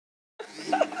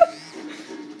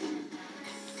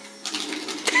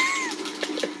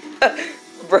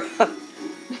Bro.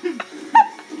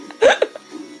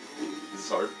 This is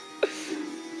hard.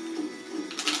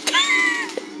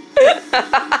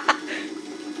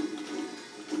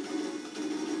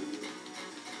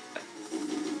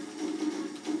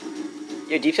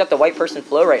 Yo, Deep's got the white person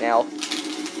flow right now.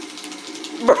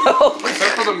 Bro.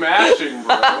 Except for the mashing,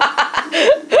 bro.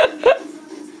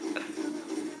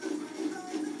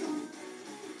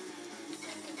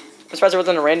 I'm surprised there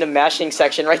wasn't a random mashing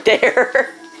section right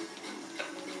there.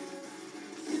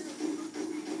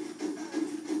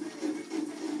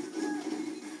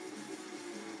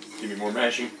 Give me more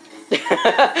mashing.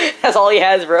 That's all he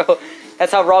has, bro.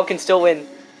 That's how Rob can still win.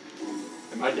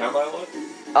 Am I down by a lot?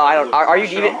 I don't. Are you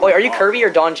even? Wait, are you Kirby or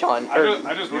Donchan?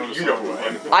 I just noticed you know who I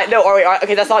am. I no.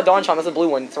 Okay, that's not Donchan. That's the blue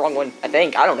one. It's the wrong one. I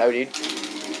think. I don't know, dude.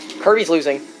 Kirby's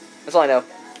losing. That's all I know.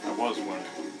 I was winning.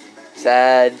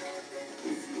 Sad.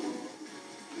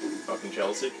 Fucking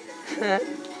Chelsea.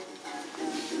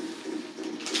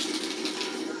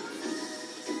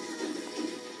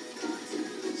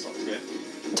 Song's gay.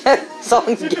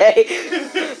 Song's gay.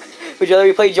 Would you rather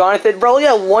we play Jonathan? Bro, look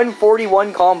at that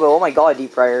 141 combo. Oh my god,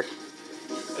 deepfreier.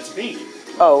 That's me.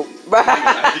 Oh.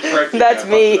 That's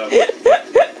me. I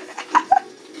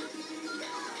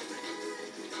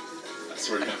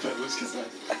swear to God, if I lose because that.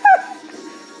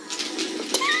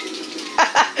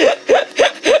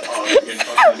 Oh, I'm getting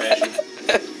fucking mashing.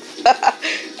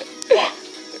 Fuck.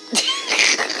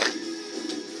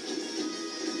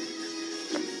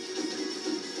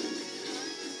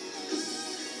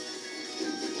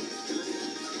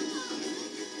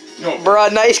 No.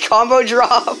 Bruh, nice combo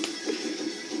drop.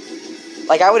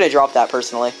 Like, I would have dropped that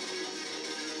personally.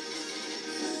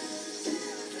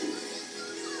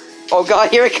 Oh god,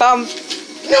 here it comes.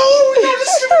 No, you're a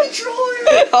stupid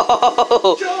troller.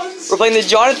 Oh, Johns. we're playing the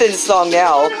Jonathan song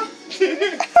now. Wait,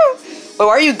 why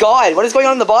are you God? What is going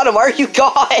on the bottom? Why are you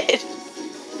God?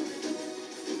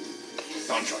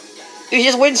 Dontron. You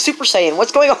just win Super Saiyan.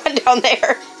 What's going on down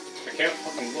there? I can't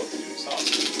fucking look, dude. Stop.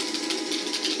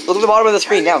 Look at the bottom of the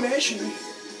screen now.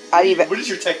 How do you What is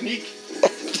your technique?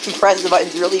 press the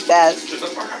buttons really fast?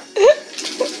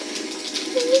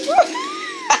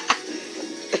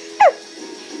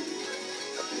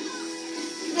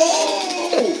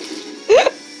 No!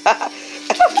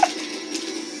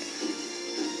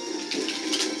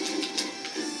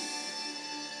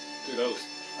 Dude, that was...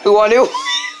 Who won? Who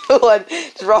won?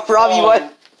 Just Rob, you won.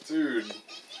 Dude.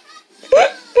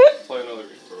 Play another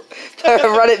game,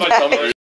 bro. Run it My back. thumb